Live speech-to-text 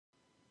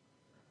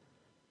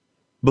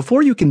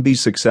Before you can be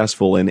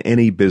successful in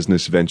any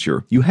business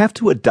venture, you have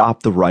to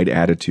adopt the right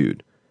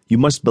attitude. You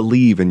must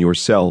believe in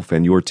yourself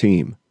and your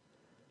team.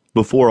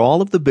 Before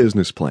all of the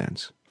business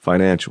plans,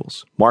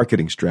 financials,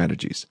 marketing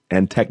strategies,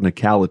 and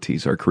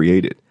technicalities are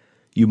created,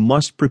 you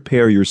must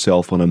prepare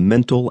yourself on a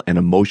mental and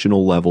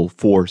emotional level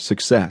for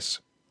success.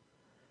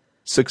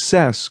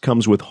 Success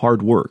comes with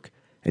hard work,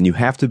 and you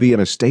have to be in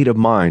a state of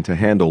mind to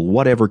handle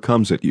whatever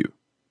comes at you.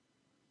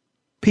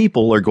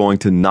 People are going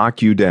to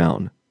knock you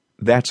down.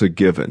 That's a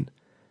given.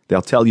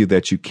 They'll tell you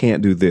that you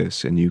can't do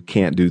this and you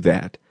can't do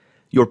that.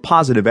 Your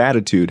positive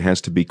attitude has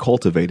to be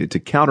cultivated to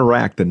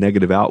counteract the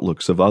negative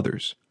outlooks of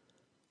others.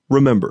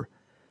 Remember,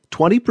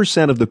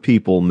 20% of the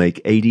people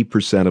make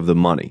 80% of the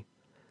money.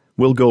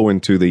 We'll go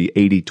into the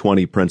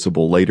 80-20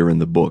 principle later in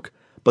the book,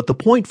 but the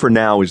point for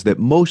now is that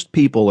most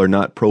people are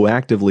not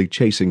proactively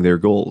chasing their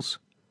goals.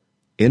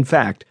 In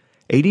fact,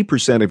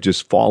 80% have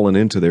just fallen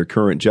into their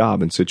current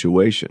job and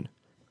situation.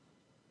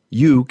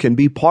 You can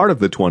be part of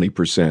the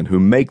 20% who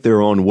make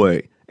their own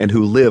way and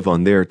who live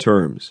on their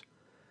terms.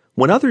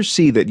 When others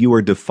see that you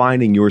are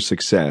defining your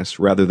success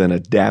rather than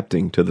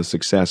adapting to the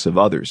success of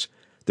others,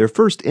 their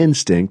first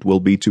instinct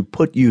will be to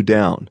put you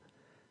down.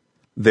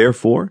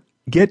 Therefore,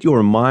 get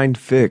your mind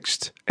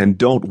fixed and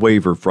don't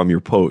waver from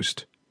your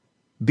post.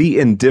 Be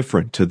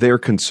indifferent to their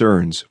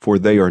concerns, for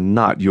they are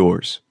not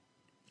yours.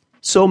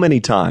 So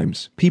many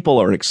times, people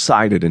are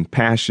excited and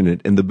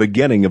passionate in the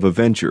beginning of a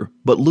venture,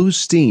 but lose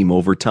steam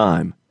over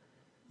time.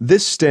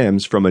 This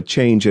stems from a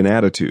change in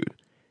attitude.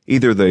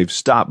 Either they've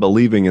stopped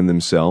believing in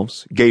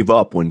themselves, gave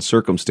up when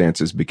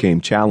circumstances became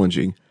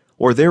challenging,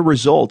 or their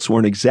results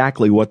weren't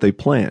exactly what they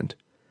planned.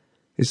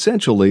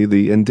 Essentially,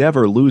 the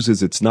endeavor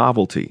loses its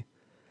novelty.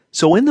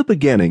 So in the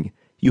beginning,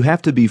 you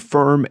have to be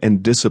firm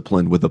and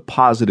disciplined with a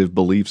positive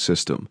belief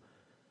system.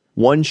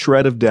 One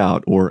shred of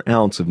doubt or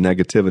ounce of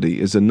negativity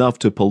is enough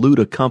to pollute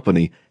a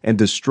company and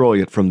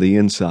destroy it from the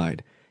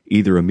inside,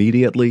 either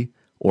immediately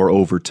or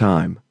over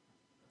time.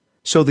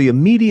 So the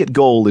immediate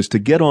goal is to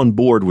get on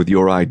board with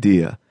your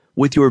idea,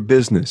 with your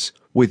business,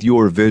 with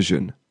your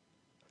vision.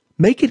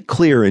 Make it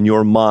clear in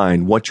your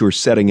mind what you're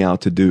setting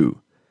out to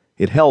do.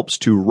 It helps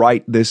to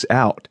write this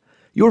out.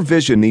 Your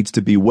vision needs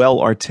to be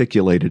well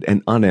articulated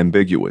and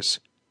unambiguous.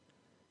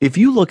 If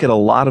you look at a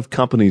lot of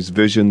companies'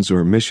 visions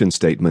or mission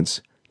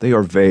statements, they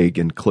are vague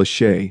and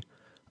cliché.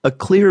 A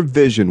clear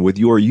vision with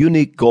your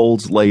unique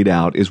goals laid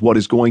out is what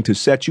is going to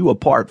set you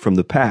apart from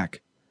the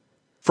pack.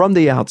 From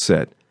the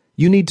outset,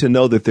 you need to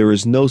know that there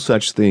is no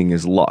such thing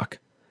as luck.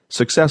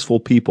 Successful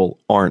people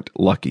aren't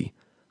lucky.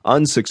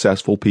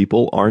 Unsuccessful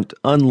people aren't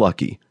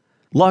unlucky.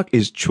 Luck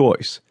is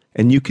choice,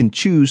 and you can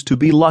choose to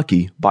be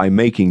lucky by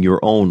making your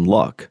own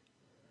luck.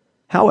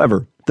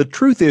 However, the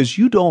truth is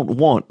you don't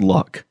want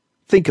luck.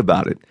 Think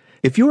about it.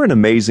 If you're an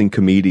amazing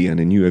comedian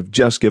and you have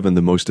just given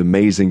the most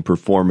amazing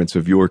performance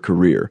of your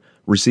career,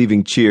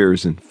 receiving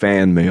cheers and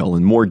fan mail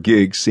and more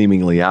gigs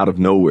seemingly out of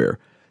nowhere,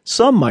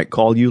 some might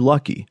call you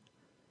lucky.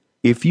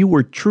 If you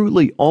were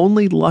truly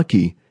only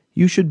lucky,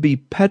 you should be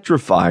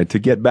petrified to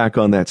get back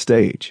on that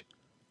stage.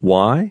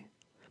 Why?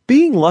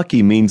 Being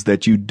lucky means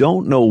that you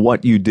don't know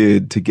what you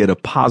did to get a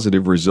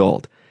positive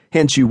result,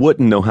 hence you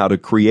wouldn't know how to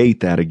create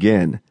that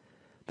again.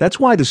 That's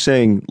why the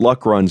saying,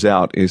 luck runs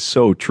out, is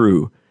so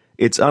true.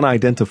 It's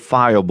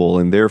unidentifiable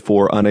and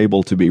therefore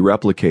unable to be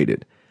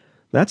replicated.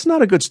 That's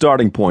not a good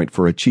starting point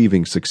for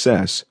achieving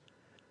success.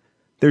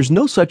 There's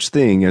no such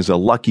thing as a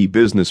lucky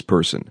business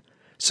person.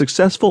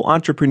 Successful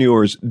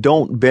entrepreneurs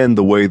don't bend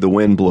the way the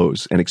wind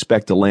blows and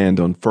expect to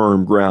land on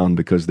firm ground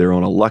because they're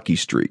on a lucky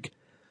streak.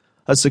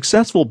 A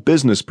successful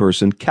business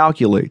person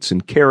calculates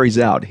and carries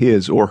out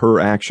his or her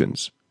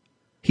actions.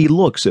 He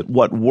looks at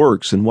what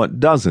works and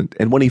what doesn't,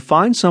 and when he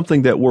finds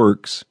something that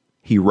works,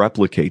 he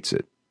replicates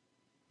it.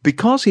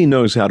 Because he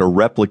knows how to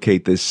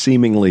replicate this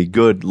seemingly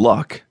good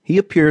luck, he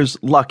appears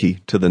lucky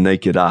to the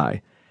naked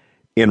eye.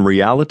 In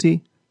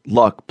reality,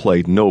 luck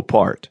played no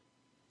part.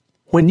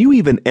 When you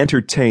even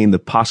entertain the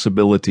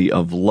possibility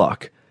of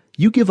luck,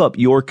 you give up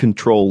your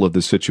control of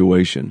the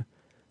situation.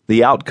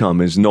 The outcome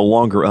is no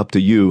longer up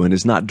to you and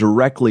is not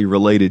directly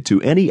related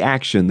to any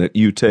action that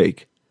you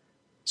take.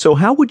 So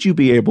how would you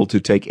be able to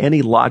take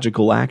any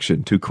logical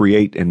action to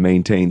create and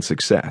maintain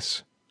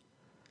success?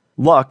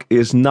 Luck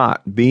is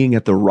not being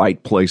at the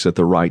right place at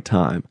the right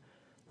time.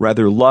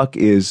 Rather, luck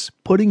is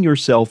putting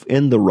yourself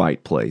in the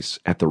right place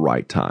at the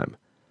right time.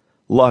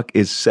 Luck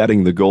is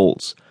setting the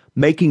goals,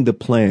 making the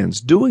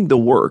plans, doing the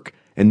work,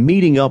 and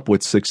meeting up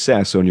with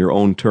success on your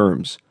own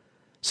terms.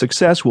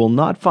 Success will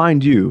not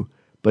find you,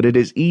 but it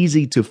is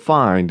easy to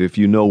find if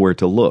you know where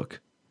to look.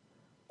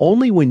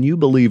 Only when you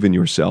believe in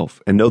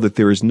yourself and know that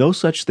there is no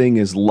such thing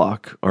as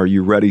luck are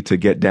you ready to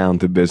get down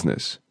to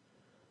business.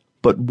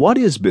 But what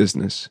is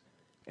business,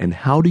 and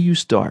how do you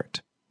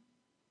start?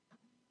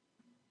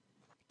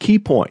 Key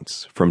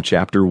points from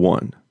Chapter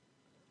 1.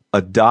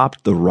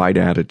 Adopt the right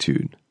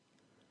attitude.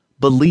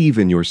 Believe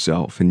in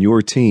yourself and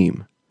your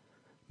team.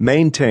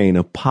 Maintain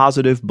a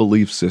positive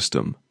belief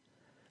system.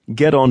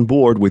 Get on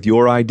board with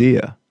your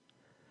idea.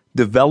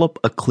 Develop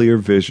a clear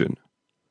vision.